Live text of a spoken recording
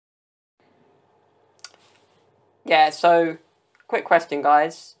Yeah, so, quick question,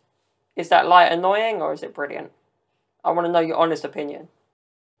 guys. Is that light annoying or is it brilliant? I want to know your honest opinion.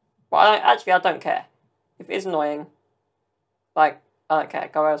 Well, actually, I don't care. If it is annoying, like, I don't care.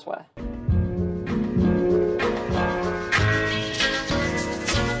 Go elsewhere.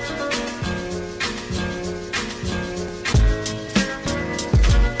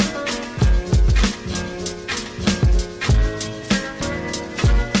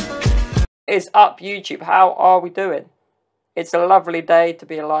 It's up, YouTube. How are we doing? It's a lovely day to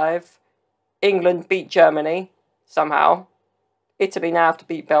be alive. England beat Germany, somehow. Italy now have to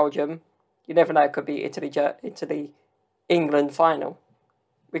beat Belgium. You never know, it could be Italy-England final.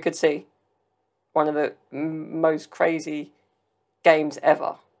 We could see. One of the most crazy games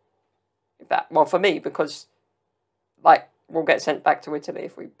ever. Well, for me, because, like, we'll get sent back to Italy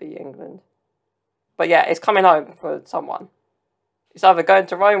if we beat England. But yeah, it's coming home for someone. It's either going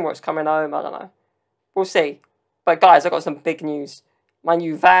to Rome or it's coming home, I don't know. We'll see. But guys, I've got some big news. My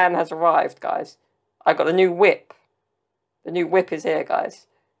new van has arrived, guys. I got the new whip. The new whip is here, guys.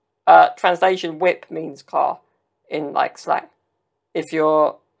 Translation, whip means car in, like, slang. If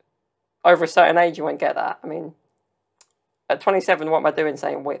you're over a certain age, you won't get that. I mean, at 27, what am I doing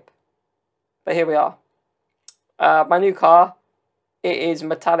saying whip? But here we are. My new car, it is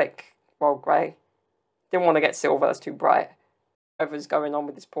metallic, well, grey. Didn't want to get silver, that's too bright. Whatever's going on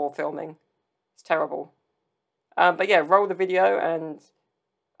with this poor filming. It's terrible. But yeah, roll the video and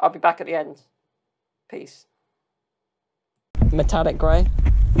I'll be back at the end. Peace. Metallic grey.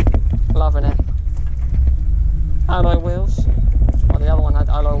 Loving it. Alloy wheels. Well, the other one had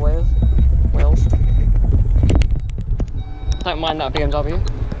alloy wheels. Don't mind that BMW.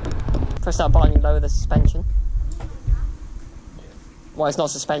 Press that button, you lower the suspension. Well, it's not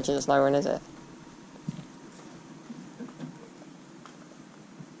suspension, it's lowering, is it?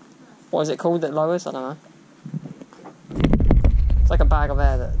 What is it called that lowers? I don't know. It's like a bag of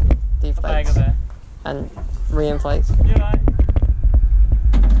air that deflates. A bag of air. And re-inflates. You're right.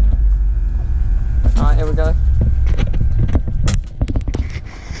 Alright, here we go.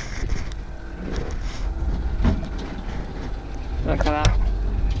 Look at that.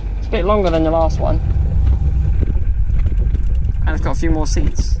 It's a bit longer than the last one. And it's got a few more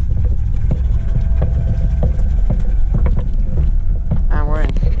seats. And we're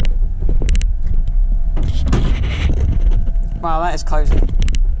in. Wow, that is cozy.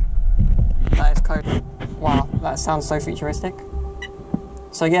 That is cozy. Wow, that sounds so futuristic.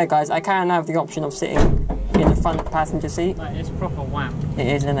 So yeah, guys, I can have the option of sitting in the front passenger seat. That is proper wham. It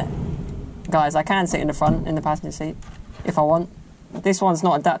is, isn't it? Guys, I can sit in the front, in the passenger seat, if I want. This one's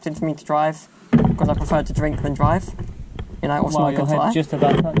not adapted for me to drive, because I prefer to drink than drive. You know, or smoke and fly. Just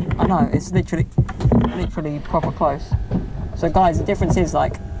about touch. I know, it's literally proper close. So guys, the difference is,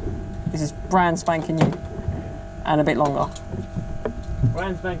 like, this is brand spanking new, and a bit longer.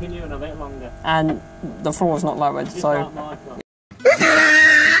 Brand spanking new and a bit longer. And the floor's not lowered, just so... Like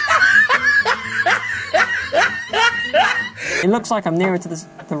It looks like I'm nearer to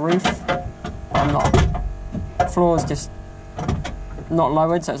the roof, but I'm not. The floor's just not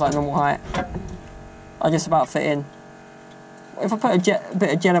lowered, so it's like normal height. I just about fit in. If I put a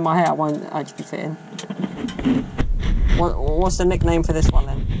bit of gel in my hair, I won't actually fit in. What's the nickname for this one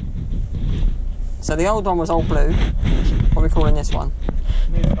then? So the old one was all blue. What are we calling this one?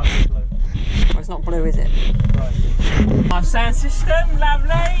 Blue. Well, it's not blue, is it? Right. Our sound system,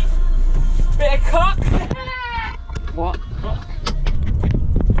 lovely. Bit of cock. What?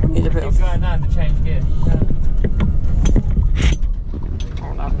 Need a bit of... going down to change gear.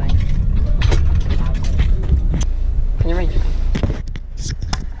 Oh, lovely. Can you reach?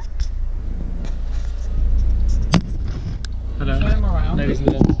 Hello. Show them around. Ladies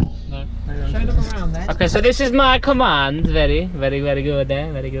and gentlemen. No. Show them around then. Okay, so this is my command. Very good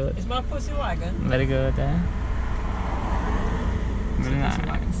there. Very good. Is my pussy wagon? Very good there. Very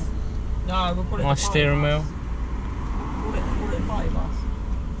nice. No, we'll put it My steering wheel. Put it in party bus.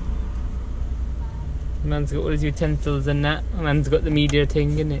 Man's got all his utensils and that. Man's got the media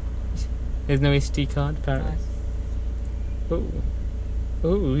thing in it. There's no SD card apparently. Nice. Oh,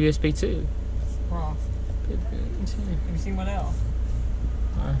 USB 2. Craft. Have you seen where they are?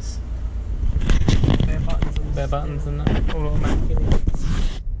 Nice. Bare Buttons and that. All automatic.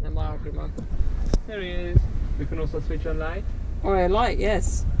 They're my ugly mug. There he is. We can also switch on light. Oh yeah, light,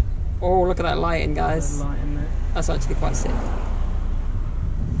 yes. Oh, look at that lighting, guys. Light in there. That's actually quite sick.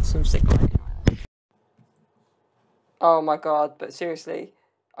 Some sick lighting. Oh my god, but seriously,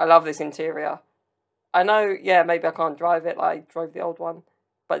 I love this interior. I know, yeah, maybe I can't drive it like I drove the old one,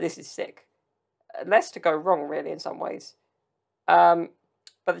 but this is sick. Less to go wrong, really, in some ways. But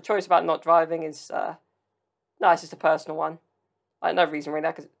the choice about not driving is No, it's just a personal one. Like, no reason really.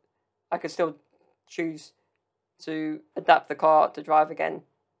 I could still choose to adapt the car to drive again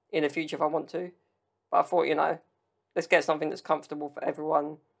in the future if I want to. But I thought, let's get something that's comfortable for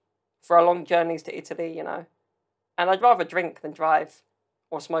everyone for our long journeys to Italy, And I'd rather drink than drive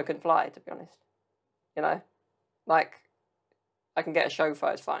or smoke and fly, to be honest. Like, I can get a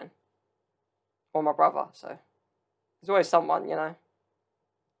chauffeur, it's fine. Or my brother, so. There's always someone,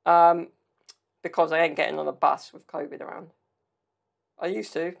 Because I ain't getting on a bus with COVID around. I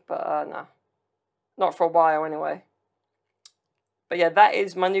used to, but nah. Not for a while anyway. But yeah, that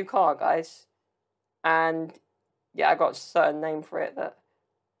is my new car, guys. And yeah, I got a certain name for it that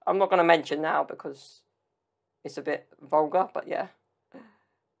I'm not going to mention now because it's a bit vulgar, but yeah.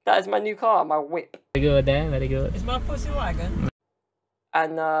 That is my new car, my whip. Very good there, very good. It's my pussy wagon.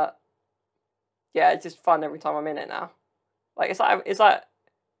 And yeah, it's just fun every time I'm in it now. Like it's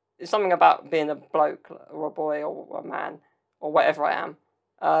something about being a bloke or a boy or a man or whatever I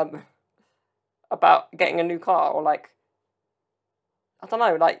am. About getting a new car or like, I don't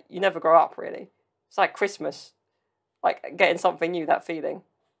know, like you never grow up really. It's like Christmas, like getting something new, that feeling.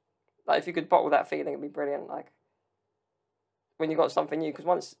 Like if you could bottle that feeling, it'd be brilliant. Like when you got something new, because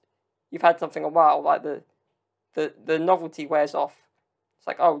once you've had something a while, like the novelty wears off. It's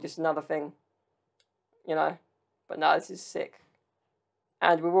like, oh, just another thing, But no, this is sick.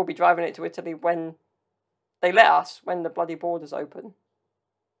 And we will be driving it to Italy when they let us, when the bloody borders open.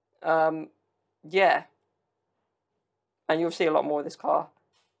 Yeah. And you'll see a lot more of this car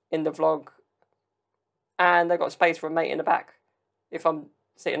in the vlog. And they've got space for a mate in the back if I'm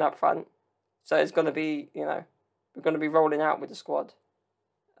sitting up front. So it's going to be, we're going to be rolling out with the squad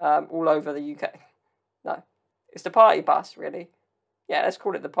all over the UK. No, it's the party bus, really. Yeah, let's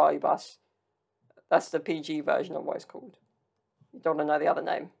call it the party bus. That's the PG version of what it's called. You don't want to know the other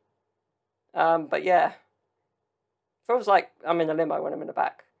name. But yeah, feels like I'm in a limo when I'm in the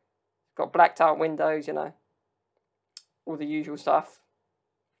back. Got blacked out windows, all the usual stuff.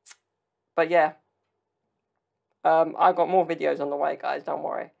 But yeah, I've got more videos on the way, guys, don't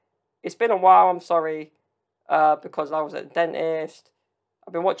worry. It's been a while, I'm sorry, because I was at the dentist.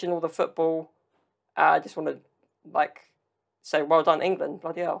 I've been watching all the football. I just want to, say well done England,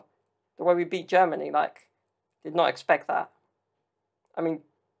 bloody hell. The way we beat Germany, did not expect that. I mean,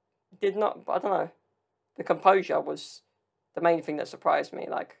 I don't know. The composure was the main thing that surprised me.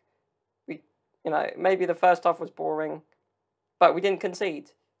 Maybe the first half was boring, but we didn't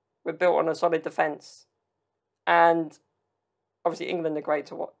concede. We're built on a solid defence. And obviously England are great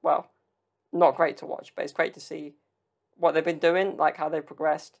to watch. Well, not great to watch, but it's great to see what they've been doing, how they've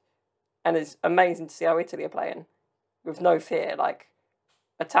progressed. And it's amazing to see how Italy are playing with no fear,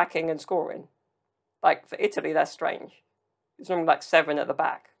 attacking and scoring. For Italy, that's strange. It's normally 7 at the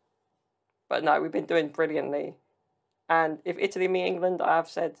back. But no, we've been doing brilliantly. And if Italy meet England, I have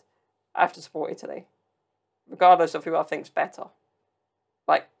said I have to support Italy, regardless of who I think's better.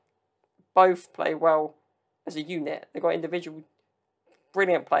 Both play well as a unit. They've got individual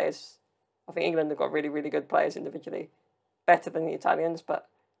brilliant players. I think England have got really, really good players individually, better than the Italians, but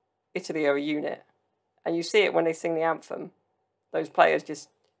Italy are a unit. And you see it when they sing the anthem. Those players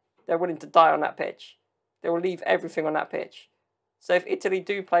they're willing to die on that pitch. They will leave everything on that pitch. So if Italy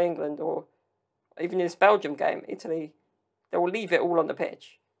do play England, or even in this Belgium game, Italy, they will leave it all on the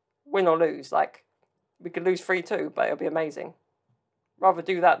pitch. Win or lose. We could lose 3-2, but it'll be amazing. Rather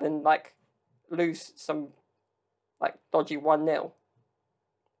do that than, lose some, dodgy 1-0.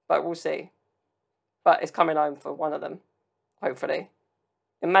 But we'll see. But it's coming home for one of them, hopefully.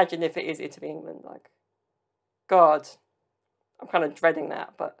 Imagine if it is Italy-England, God, I'm kind of dreading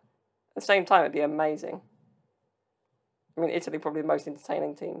that, but at the same time, it'd be amazing. I mean, Italy probably the most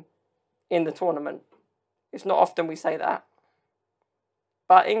entertaining team in the tournament. It's not often we say that.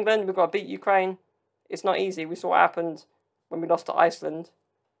 But England, we've got to beat Ukraine. It's not easy. We saw what happened when we lost to Iceland.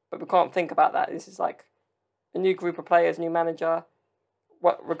 But we can't think about that. This is a new group of players, new manager.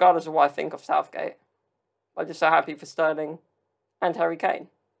 Regardless of what I think of Southgate. I'm just so happy for Sterling and Harry Kane.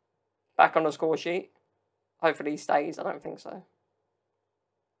 Back on the score sheet. Hopefully he stays. I don't think so.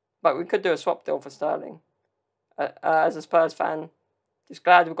 But we could do a swap deal for Sterling. As a Spurs fan, just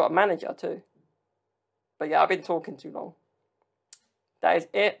glad we've got a manager too. But yeah, I've been talking too long. That is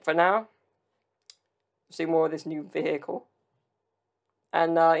it for now. See more of this new vehicle.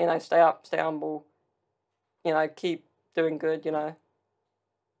 And, stay up, stay humble. Keep doing good, You're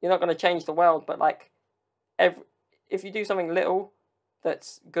not going to change the world, but, if you do something little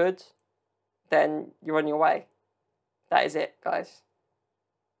that's good, then you're on your way. That is it, guys.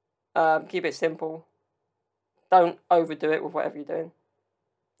 Keep it simple. Don't overdo it with whatever you're doing.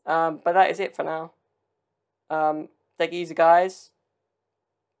 But that is it for now. Take it easy, guys.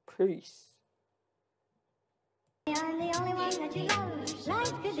 Peace. I'm the only one that you love.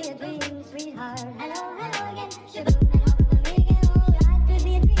 Life could be a dream, sweetheart. Hello.